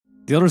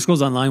The Elder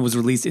Scrolls Online was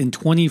released in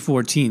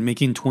 2014,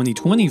 making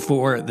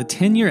 2024 the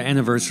 10-year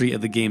anniversary of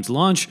the game's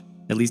launch,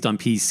 at least on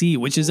PC,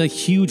 which is a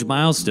huge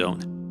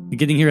milestone.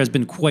 Getting here has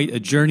been quite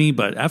a journey,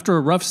 but after a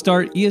rough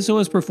start, ESO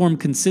has performed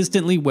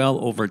consistently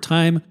well over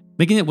time,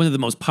 making it one of the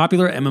most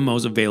popular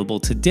MMOs available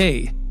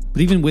today.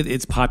 But even with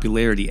its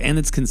popularity and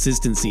its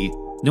consistency,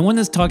 no one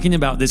is talking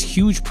about this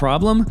huge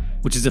problem,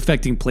 which is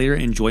affecting player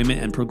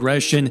enjoyment and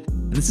progression,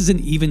 and this is an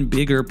even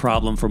bigger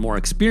problem for more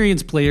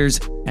experienced players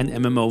and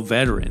MMO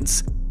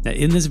veterans. Now,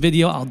 in this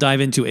video, I'll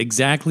dive into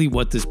exactly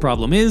what this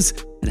problem is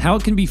and how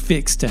it can be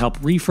fixed to help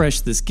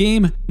refresh this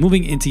game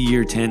moving into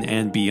year 10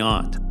 and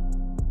beyond.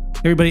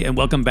 Hey everybody, and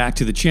welcome back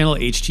to the channel.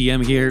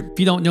 HTM here. If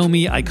you don't know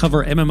me, I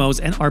cover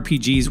MMOs and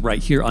RPGs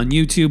right here on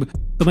YouTube,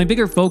 but my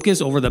bigger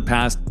focus over the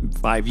past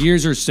 5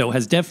 years or so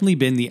has definitely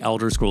been the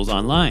Elder Scrolls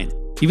Online.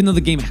 Even though the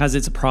game has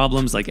its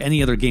problems like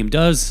any other game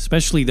does,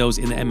 especially those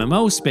in the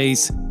MMO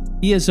space,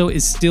 ESO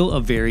is still a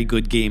very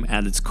good game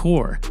at its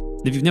core.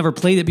 And if you've never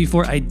played it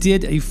before, I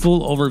did a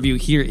full overview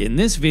here in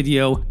this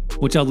video,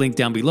 which I'll link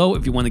down below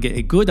if you want to get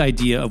a good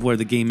idea of where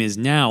the game is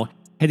now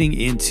heading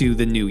into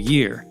the new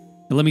year.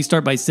 Now, let me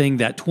start by saying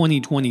that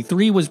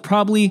 2023 was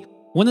probably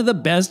one of the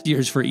best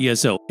years for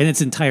ESO in its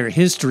entire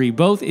history,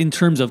 both in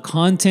terms of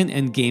content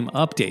and game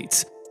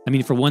updates. I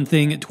mean, for one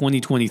thing,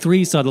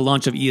 2023 saw the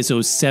launch of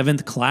ESO's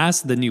 7th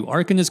class, the new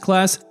Arcanist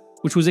class,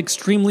 which was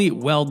extremely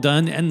well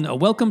done and a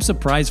welcome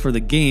surprise for the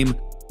game,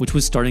 which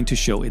was starting to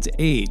show its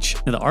age.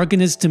 Now, the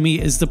Arcanist to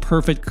me is the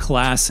perfect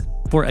class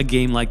for a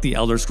game like the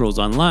Elder Scrolls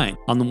Online.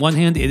 On the one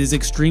hand, it is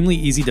extremely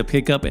easy to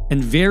pick up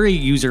and very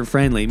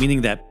user-friendly,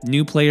 meaning that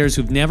new players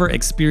who've never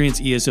experienced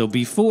ESO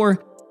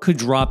before could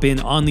drop in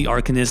on the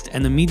Arcanist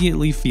and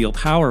immediately feel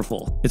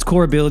powerful. Its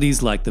core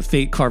abilities like the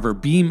Fate Carver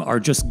Beam are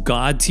just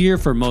god tier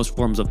for most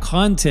forms of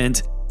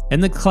content,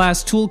 and the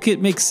class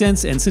toolkit makes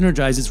sense and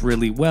synergizes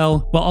really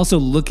well, while also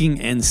looking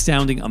and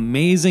sounding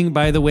amazing.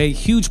 By the way,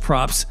 huge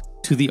props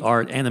to the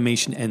art,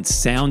 animation, and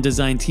sound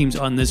design teams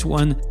on this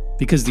one,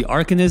 because the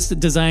Arcanist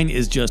design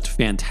is just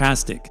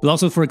fantastic. But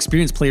also for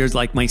experienced players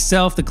like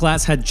myself, the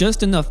class had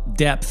just enough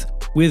depth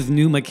with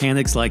new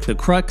mechanics like the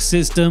Crux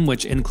system,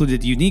 which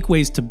included unique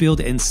ways to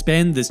build and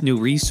spend this new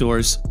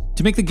resource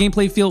to make the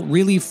gameplay feel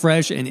really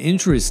fresh and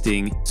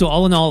interesting. So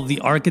all in all,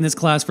 the Arcanist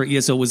class for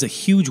ESO was a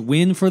huge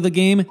win for the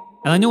game,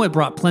 and I know it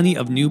brought plenty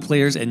of new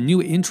players and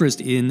new interest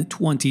in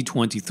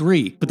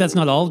 2023. But that's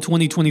not all.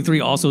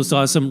 2023 also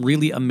saw some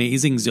really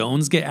amazing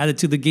zones get added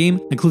to the game,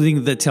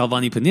 including the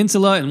Telvanni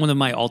Peninsula and one of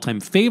my all-time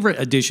favorite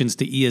additions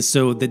to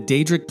ESO, the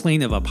Daedric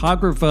Plain of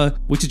Apocrypha,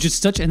 which is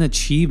just such an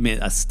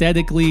achievement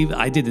aesthetically.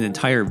 I did an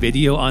entire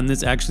video on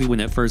this actually when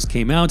it first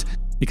came out,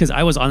 because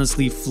I was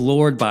honestly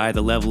floored by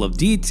the level of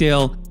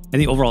detail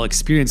and the overall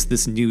experience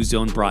this new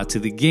zone brought to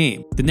the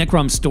game. The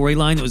Necrom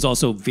storyline was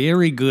also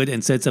very good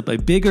and sets up a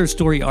bigger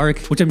story arc,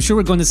 which I'm sure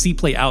we're going to see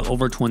play out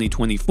over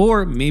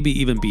 2024, maybe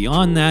even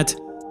beyond that.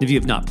 If you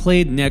have not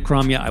played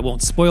Necrom yet, I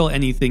won't spoil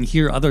anything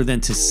here other than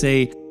to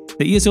say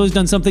that ESO has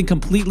done something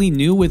completely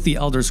new with the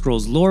Elder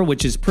Scrolls lore,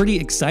 which is pretty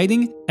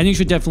exciting, and you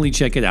should definitely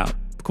check it out.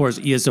 Of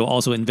course, ESO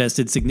also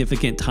invested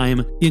significant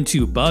time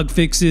into bug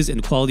fixes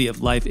and quality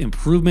of life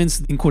improvements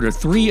in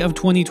Q3 of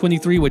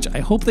 2023, which I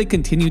hope they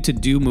continue to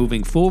do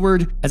moving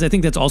forward, as I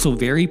think that's also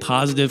very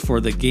positive for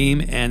the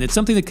game, and it's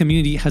something the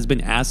community has been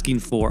asking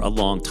for a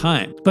long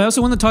time. But I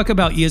also want to talk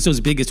about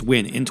ESO's biggest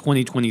win in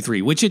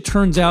 2023, which it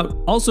turns out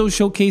also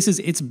showcases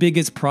its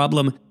biggest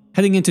problem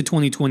heading into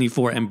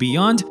 2024 and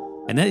beyond,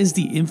 and that is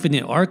the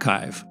Infinite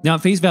Archive. Now,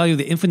 at face value,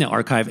 the Infinite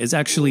Archive is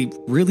actually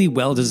really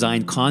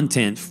well-designed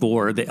content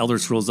for the Elder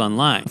Scrolls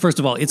Online. First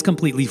of all, it's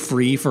completely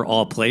free for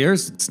all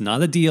players. It's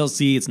not a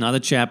DLC, it's not a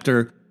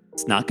chapter,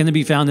 it's not going to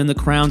be found in the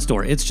Crown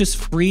Store. It's just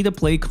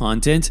free-to-play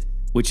content,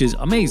 which is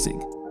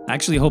amazing. I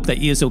actually hope that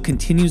ESO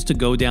continues to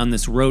go down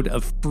this road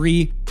of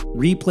free,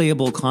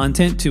 replayable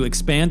content to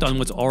expand on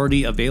what's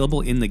already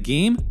available in the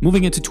game,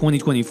 moving into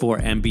 2024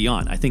 and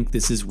beyond. I think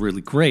this is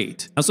really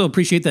great. I also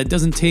appreciate that it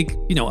doesn't take,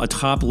 a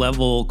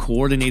top-level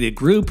coordinated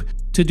group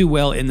to do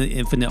well in the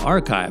Infinite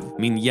Archive. I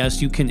mean,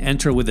 yes, you can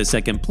enter with a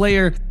second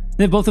player, and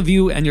if both of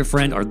you and your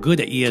friend are good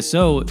at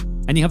ESO,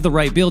 and you have the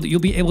right build, you'll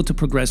be able to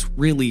progress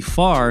really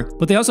far.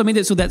 But they also made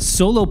it so that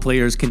solo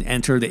players can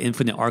enter the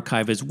Infinite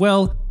Archive as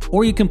well,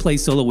 or you can play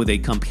solo with a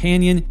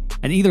companion,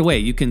 and either way,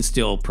 you can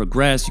still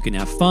progress, you can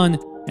have fun,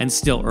 and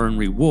still earn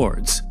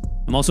rewards.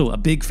 I'm also a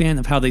big fan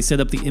of how they set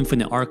up the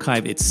Infinite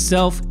Archive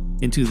itself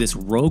into this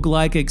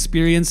roguelike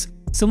experience,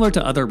 similar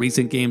to other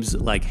recent games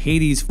like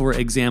Hades, for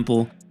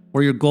example,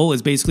 where your goal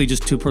is basically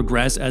just to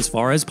progress as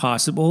far as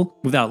possible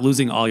without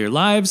losing all your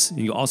lives, and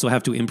you also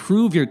have to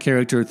improve your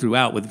character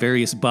throughout with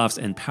various buffs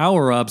and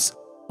power-ups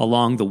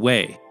along the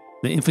way.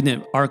 The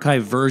Infinite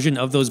Archive version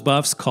of those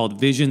buffs, called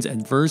Visions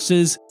and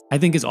Verses, I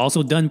think is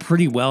also done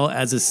pretty well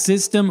as a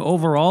system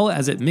overall,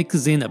 as it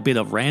mixes in a bit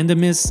of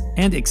randomness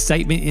and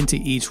excitement into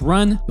each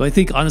run. But I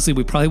think honestly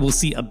we probably will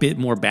see a bit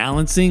more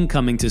balancing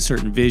coming to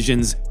certain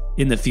visions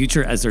in the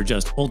future, as they're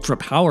just ultra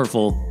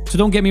powerful. So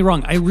don't get me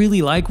wrong, I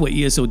really like what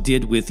ESO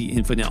did with the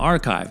Infinite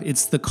Archive.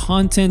 It's the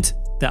content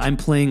that I'm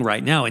playing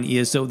right now in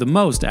ESO the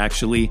most,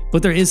 actually.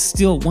 But there is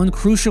still one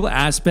crucial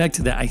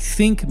aspect that I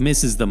think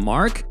misses the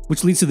mark,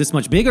 which leads to this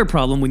much bigger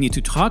problem we need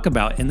to talk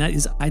about, and that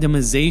is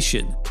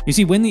itemization. You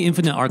see, when the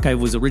Infinite Archive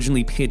was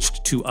originally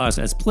pitched to us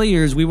as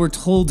players, we were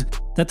told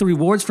that the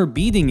rewards for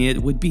beating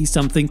it would be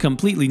something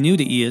completely new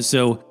to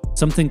ESO,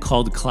 something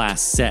called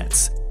class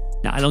sets.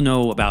 Now, I don't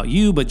know about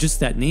you, but just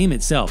that name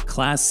itself,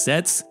 class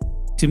sets,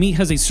 to me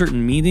has a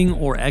certain meaning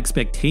or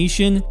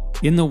expectation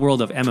in the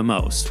world of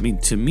MMOs. I mean,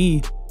 to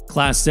me,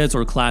 class sets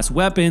or class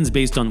weapons,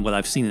 based on what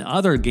I've seen in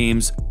other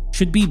games,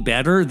 should be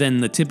better than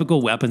the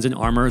typical weapons and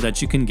armor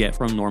that you can get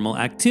from normal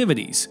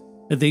activities.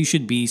 They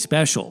should be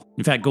special.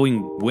 In fact,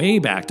 going way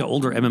back to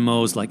older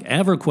MMOs like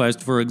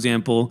EverQuest, for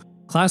example,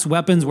 class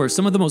weapons were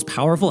some of the most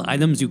powerful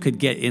items you could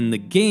get in the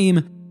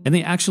game, and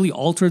they actually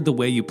altered the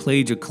way you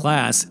played your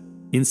class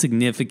in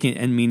significant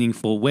and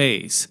meaningful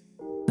ways.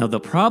 Now, the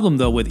problem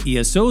though with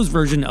ESO's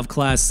version of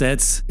class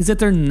sets is that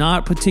they're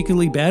not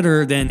particularly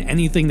better than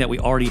anything that we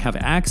already have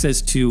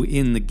access to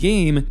in the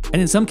game, and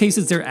in some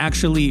cases they're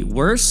actually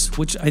worse,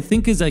 which I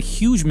think is a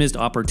huge missed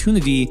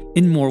opportunity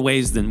in more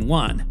ways than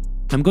one.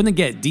 I'm going to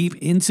get deep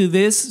into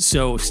this,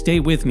 so stay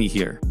with me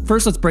here.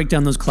 First, let's break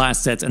down those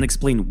class sets and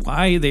explain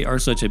why they are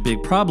such a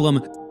big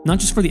problem, not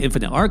just for the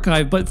Infinite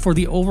Archive, but for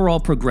the overall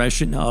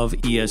progression of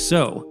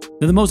ESO.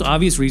 Now, the most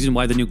obvious reason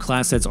why the new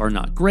class sets are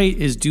not great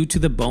is due to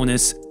the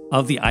bonus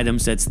of the item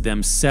sets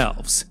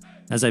themselves.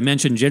 As I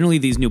mentioned, generally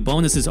these new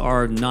bonuses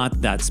are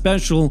not that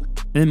special,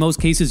 and in most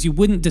cases you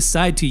wouldn't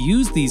decide to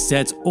use these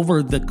sets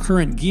over the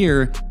current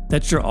gear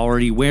that you're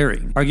already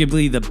wearing.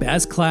 Arguably the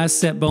best class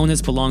set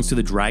bonus belongs to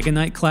the Dragon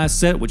Knight class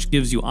set, which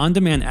gives you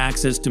on-demand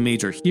access to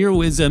major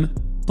heroism,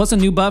 plus a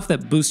new buff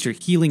that boosts your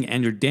healing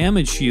and your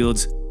damage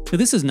shields. So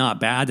this is not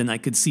bad, and I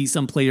could see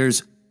some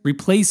players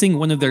replacing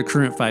one of their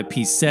current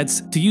 5-piece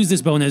sets to use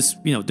this bonus,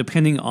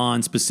 depending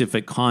on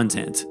specific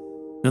content.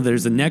 Now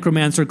there's a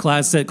Necromancer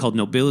class set called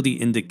Nobility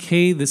in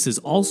Decay. This is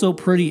also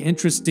pretty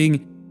interesting,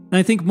 and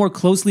I think more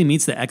closely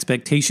meets the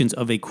expectations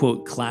of a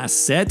quote class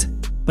set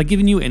by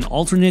giving you an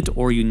alternate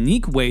or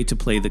unique way to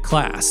play the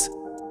class.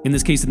 In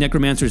this case, the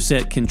Necromancer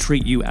set can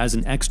treat you as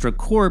an extra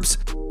corpse,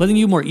 letting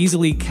you more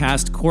easily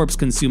cast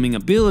corpse-consuming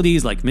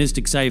abilities like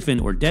Mystic Siphon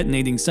or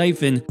Detonating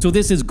Siphon. So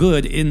this is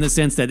good in the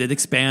sense that it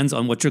expands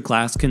on what your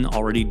class can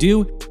already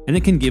do, and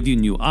it can give you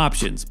new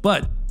options.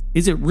 But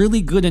is it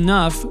really good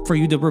enough for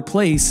you to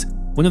replace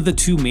one of the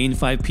two main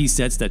 5-piece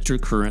sets that you're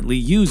currently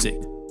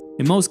using?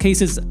 In most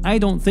cases, I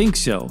don't think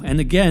so. And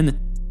again,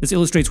 this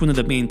illustrates one of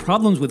the main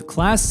problems with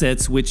class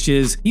sets, which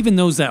is even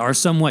those that are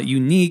somewhat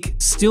unique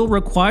still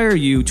require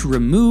you to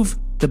remove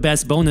the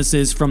best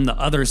bonuses from the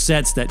other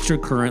sets that you're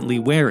currently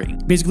wearing.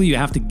 Basically, you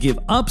have to give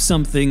up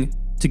something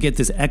to get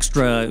this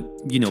extra,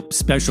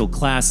 special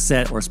class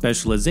set or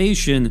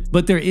specialization,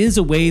 but there is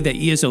a way that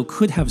ESO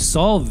could have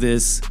solved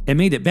this and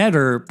made it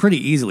better pretty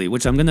easily,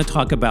 which I'm going to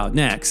talk about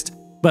next.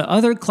 But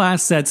other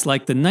class sets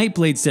like the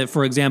Nightblade set,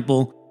 for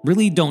example,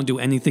 really don't do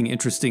anything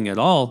interesting at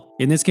all.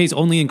 In this case,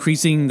 only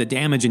increasing the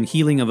damage and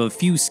healing of a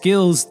few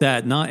skills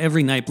that not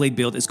every Nightblade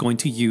build is going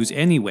to use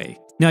anyway.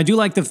 Now, I do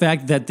like the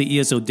fact that the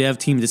ESO dev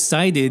team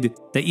decided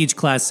that each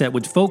class set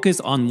would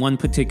focus on one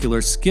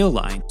particular skill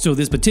line. So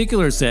this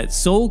particular set,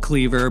 Soul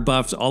Cleaver,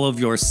 buffs all of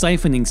your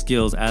siphoning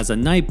skills as a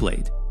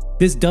Nightblade.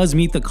 This does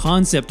meet the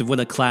concept of what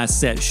a class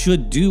set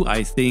should do,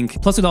 I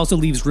think. Plus, it also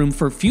leaves room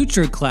for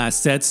future class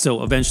sets,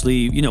 so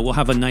eventually, we'll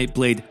have a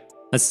Nightblade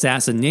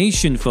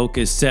Assassination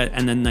focused set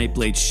and a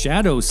Nightblade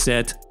Shadow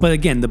set. But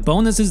again, the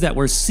bonuses that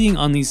we're seeing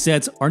on these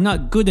sets are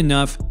not good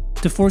enough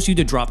to force you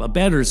to drop a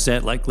better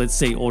set like, let's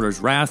say, Order's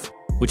Wrath,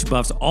 which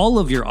buffs all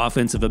of your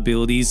offensive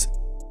abilities,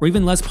 or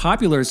even less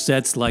popular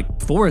sets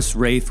like Forest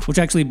Wraith, which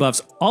actually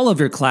buffs all of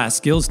your class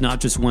skills,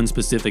 not just one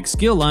specific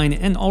skill line,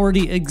 and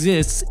already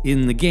exists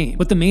in the game.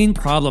 But the main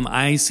problem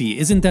I see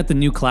isn't that the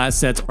new class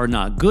sets are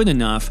not good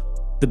enough.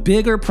 The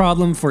bigger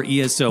problem for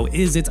ESO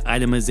is its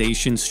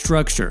itemization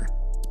structure.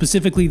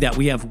 Specifically that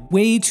we have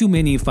way too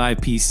many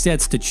 5-piece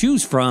sets to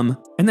choose from,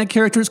 and that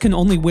characters can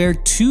only wear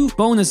 2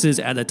 bonuses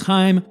at a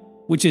time,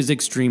 which is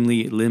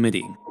extremely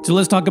limiting. So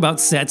let's talk about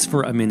sets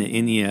for a minute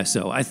in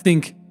ESO. I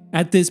think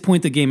at this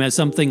point the game has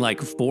something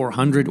like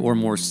 400 or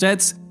more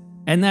sets,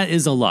 and that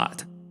is a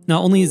lot.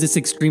 Not only is this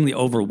extremely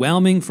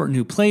overwhelming for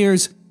new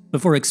players, but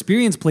for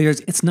experienced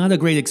players it's not a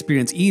great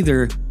experience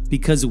either,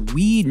 because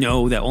we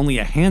know that only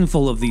a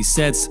handful of these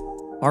sets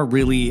are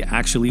really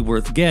actually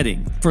worth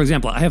getting. For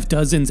example, I have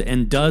dozens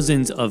and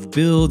dozens of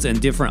builds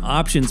and different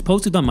options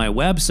posted on my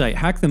website,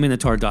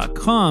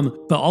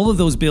 hacktheminotaur.com, but all of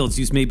those builds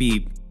use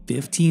maybe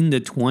 15 to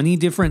 20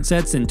 different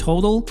sets in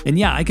total. And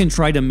yeah, I can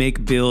try to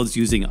make builds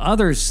using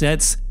other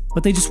sets,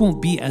 but they just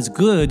won't be as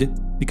good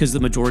because the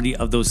majority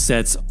of those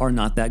sets are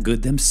not that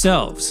good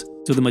themselves.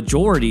 So the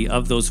majority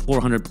of those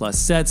 400 plus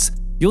sets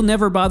you'll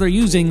never bother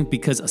using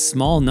because a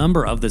small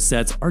number of the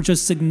sets are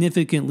just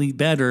significantly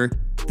better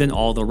than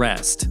all the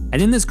rest.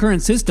 And in this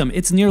current system,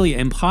 it's nearly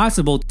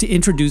impossible to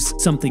introduce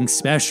something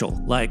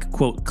special, like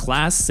quote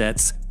class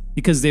sets,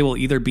 because they will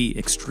either be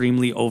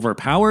extremely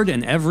overpowered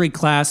and every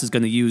class is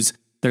going to use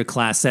their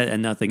class set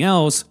and nothing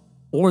else,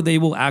 or they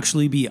will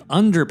actually be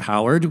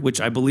underpowered,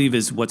 which I believe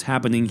is what's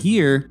happening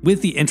here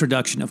with the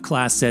introduction of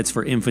class sets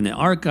for Infinite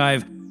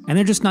Archive, and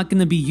they're just not going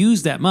to be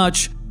used that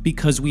much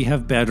because we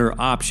have better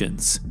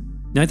options.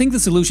 Now I think the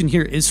solution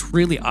here is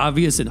really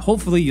obvious, and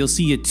hopefully you'll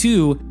see it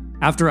too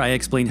after I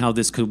explain how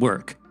this could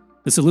work.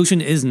 The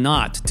solution is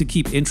not to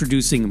keep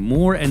introducing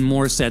more and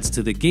more sets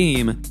to the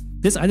game.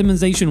 This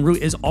itemization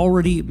route is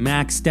already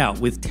maxed out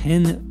with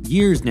 10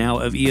 years now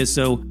of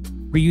ESO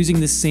reusing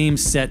the same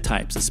set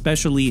types,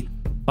 especially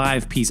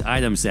 5-piece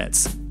item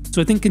sets.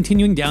 So I think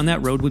continuing down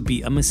that road would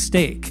be a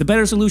mistake. The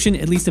better solution,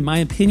 at least in my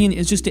opinion,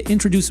 is just to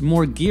introduce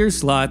more gear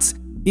slots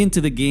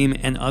into the game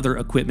and other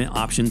equipment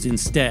options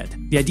instead.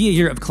 The idea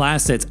here of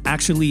class sets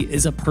actually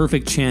is a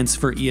perfect chance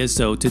for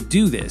ESO to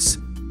do this.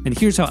 And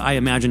here's how I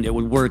imagined it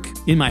would work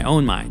in my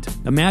own mind.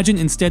 Imagine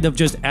instead of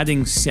just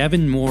adding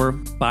 7 more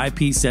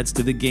 5-piece sets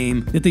to the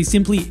game, that they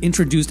simply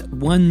introduced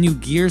one new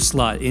gear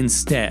slot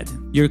instead,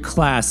 your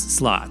class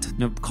slot.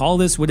 Now call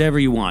this whatever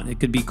you want. It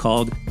could be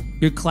called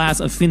your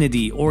class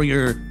affinity or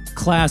your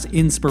class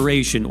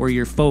inspiration or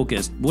your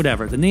focus,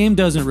 whatever. The name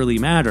doesn't really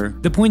matter.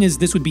 The point is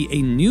this would be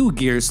a new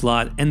gear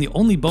slot, and the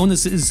only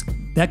bonuses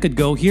that could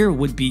go here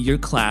would be your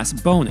class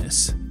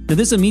bonus. Now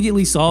this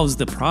immediately solves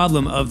the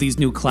problem of these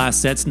new class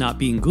sets not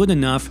being good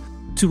enough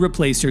to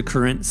replace your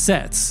current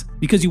sets,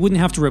 because you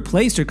wouldn't have to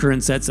replace your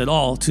current sets at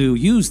all to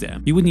use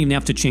them. You wouldn't even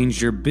have to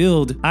change your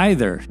build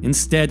either.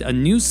 Instead, a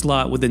new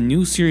slot with a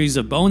new series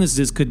of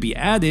bonuses could be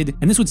added,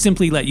 and this would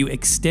simply let you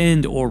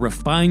extend or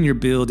refine your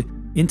build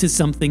into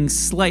something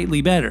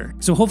slightly better.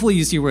 So hopefully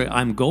you see where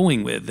I'm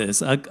going with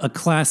this. A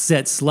class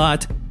set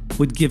slot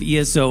would give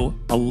ESO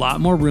a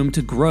lot more room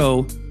to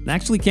grow. I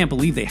actually can't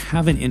believe they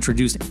haven't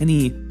introduced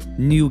any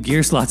new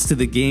gear slots to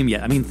the game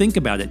yet. I mean, think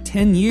about it,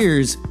 10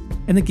 years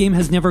and the game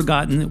has never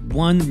gotten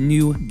one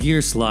new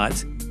gear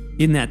slot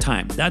in that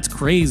time. That's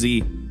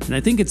crazy, and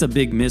I think it's a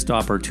big missed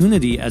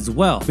opportunity as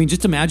well. I mean,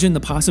 just imagine the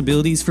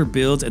possibilities for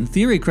builds and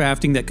theory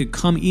crafting that could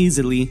come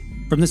easily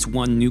from this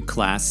one new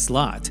class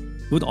slot.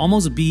 It would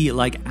almost be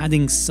like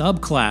adding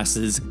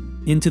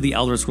subclasses into the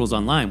Elder Scrolls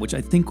Online, which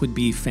I think would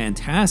be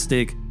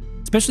fantastic,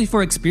 especially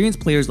for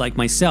experienced players like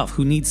myself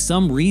who need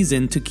some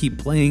reason to keep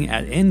playing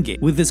at endgame.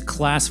 With this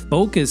class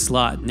focus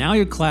slot, now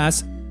your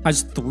class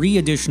has 3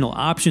 additional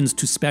options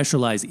to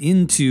specialize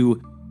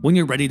into when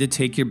you're ready to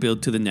take your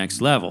build to the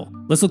next level.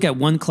 Let's look at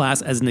one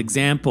class as an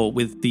example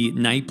with the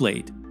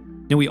Nightblade.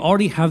 Now we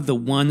already have the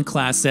one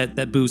class set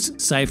that boosts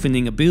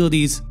siphoning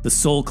abilities, the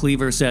Soul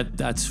Cleaver set.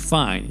 That's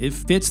fine. It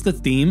fits the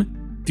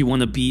theme if you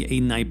want to be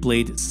a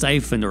Nightblade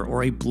Siphoner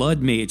or a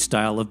Blood Mage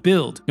style of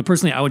build. Now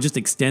personally, I would just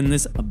extend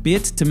this a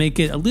bit to make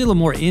it a little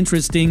more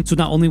interesting. So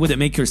not only would it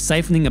make your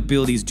siphoning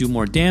abilities do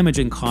more damage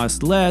and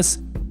cost less,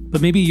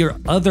 but maybe your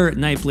other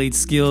Nightblade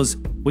skills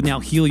would now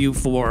heal you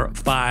for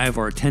 5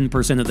 or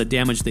 10% of the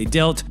damage they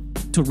dealt,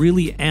 to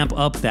really amp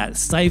up that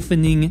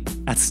siphoning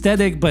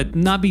aesthetic but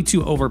not be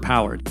too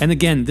overpowered. And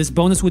again, this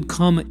bonus would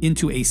come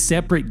into a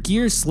separate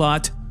gear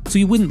slot, so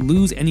you wouldn't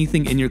lose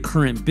anything in your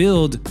current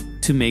build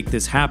to make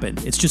this happen.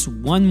 It's just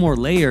one more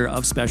layer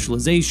of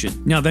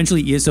specialization. Now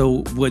eventually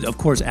ESO would of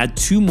course add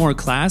 2 more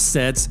class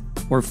sets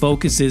or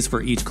focuses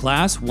for each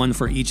class, one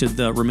for each of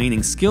the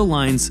remaining skill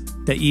lines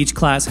that each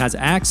class has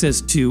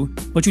access to,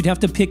 but you'd have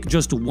to pick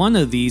just one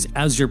of these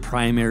as your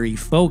primary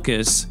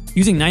focus.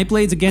 Using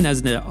Nightblades again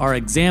as our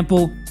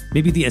example,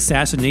 maybe the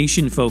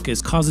assassination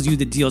focus causes you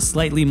to deal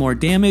slightly more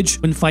damage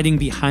when fighting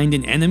behind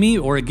an enemy,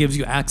 or it gives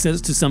you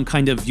access to some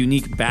kind of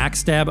unique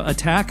backstab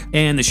attack.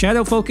 And the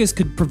shadow focus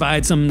could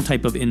provide some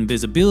type of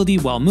invisibility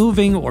while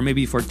moving, or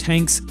maybe for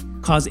tanks,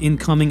 cause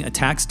incoming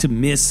attacks to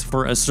miss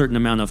for a certain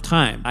amount of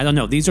time. I don't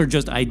know, these are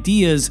just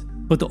ideas,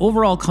 but the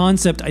overall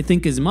concept I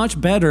think is much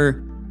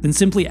better than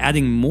simply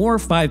adding more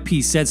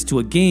 5-piece sets to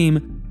a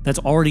game that's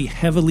already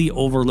heavily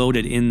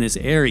overloaded in this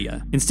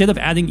area. Instead of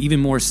adding even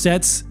more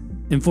sets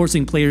and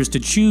forcing players to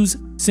choose,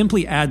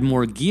 simply add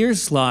more gear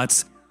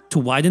slots to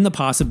widen the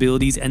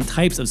possibilities and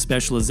types of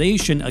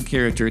specialization a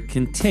character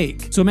can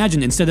take. So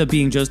imagine instead of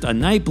being just a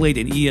Nightblade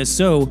in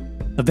ESO,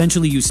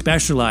 eventually you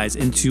specialize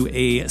into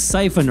a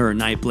Siphoner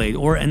Nightblade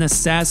or an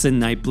Assassin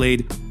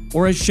Nightblade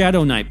or a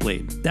Shadow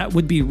Nightblade. That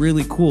would be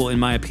really cool in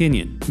my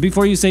opinion.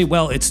 Before you say,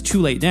 well, it's too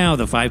late now,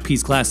 the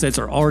 5-piece class sets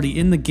are already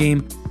in the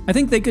game, I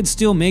think they could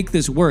still make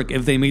this work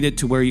if they made it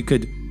to where you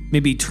could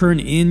maybe turn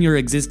in your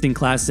existing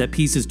class set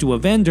pieces to a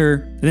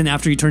vendor, and then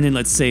after you turn in,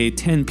 let's say,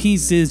 10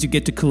 pieces, you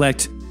get to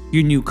collect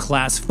your new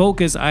class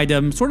focus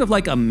item, sort of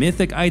like a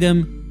mythic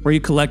item, where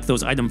you collect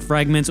those item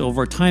fragments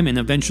over time and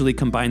eventually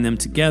combine them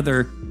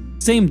together.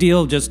 Same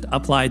deal, just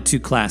applied to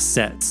class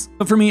sets.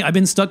 But for me, I've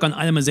been stuck on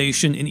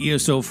itemization in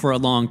ESO for a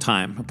long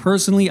time.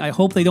 Personally, I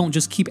hope they don't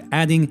just keep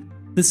adding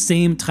the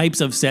same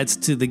types of sets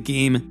to the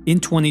game in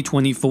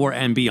 2024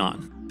 and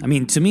beyond. I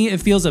mean, to me,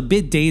 it feels a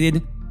bit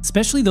dated,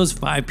 especially those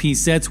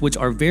 5-piece sets, which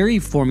are very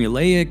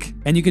formulaic,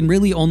 and you can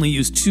really only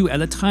use 2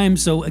 at a time,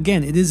 so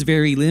again, it is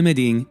very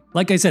limiting.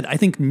 Like I said, I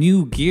think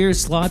new gear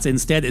slots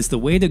instead is the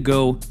way to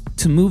go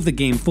to move the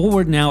game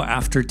forward now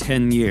after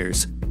 10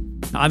 years.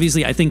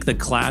 Obviously, I think the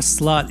class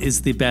slot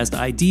is the best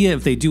idea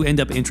if they do end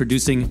up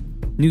introducing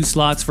new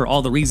slots for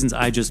all the reasons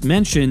I just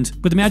mentioned,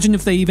 but imagine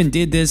if they even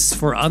did this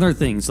for other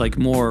things like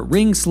more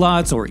ring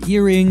slots or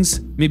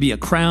earrings, maybe a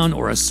crown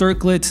or a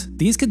circlet.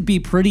 These could be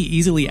pretty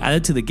easily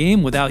added to the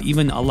game without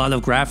even a lot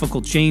of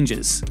graphical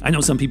changes. I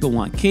know some people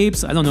want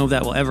capes. I don't know if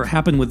that will ever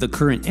happen with the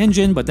current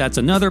engine, but that's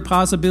another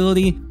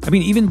possibility. I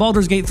mean, even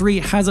Baldur's Gate 3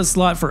 has a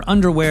slot for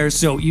underwear,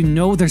 so you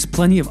know there's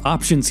plenty of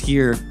options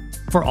here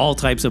for all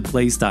types of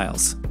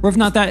playstyles. Or if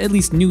not that, at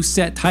least new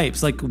set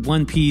types like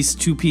 1-piece,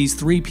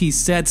 2-piece, 3-piece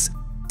sets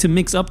to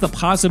mix up the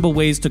possible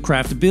ways to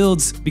craft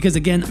builds, because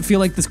again, I feel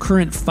like this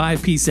current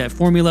 5-piece set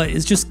formula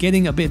is just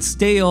getting a bit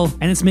stale,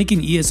 and it's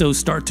making ESO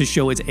start to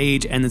show its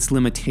age and its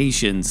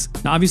limitations.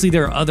 Now obviously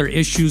there are other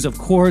issues, of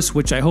course,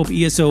 which I hope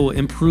ESO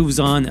improves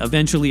on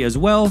eventually as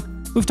well.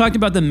 We've talked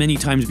about them many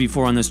times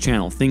before on this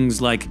channel,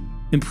 things like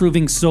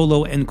improving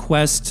solo and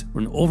quest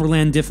or an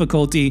overland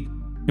difficulty,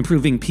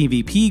 improving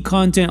PvP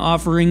content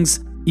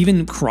offerings,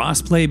 even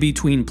crossplay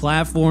between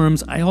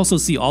platforms. I also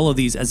see all of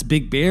these as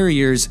big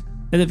barriers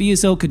that if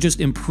ESO could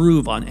just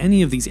improve on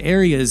any of these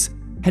areas,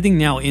 heading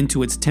now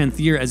into its 10th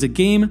year as a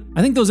game,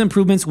 I think those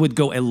improvements would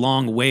go a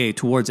long way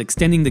towards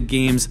extending the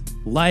game's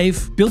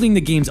life, building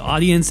the game's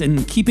audience,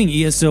 and keeping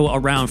ESO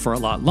around for a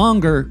lot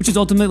longer, which is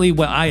ultimately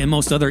what I and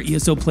most other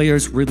ESO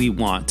players really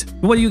want.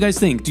 But what do you guys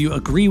think? Do you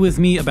agree with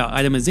me about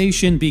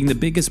itemization being the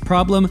biggest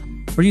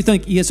problem? Or do you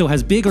think ESO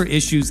has bigger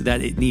issues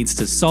that it needs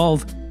to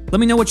solve? Let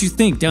me know what you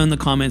think down in the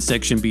comment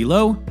section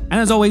below. And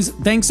as always,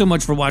 thanks so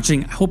much for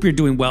watching. I hope you're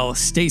doing well,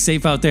 stay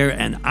safe out there,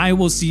 and I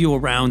will see you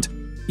around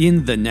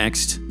in the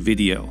next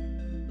video.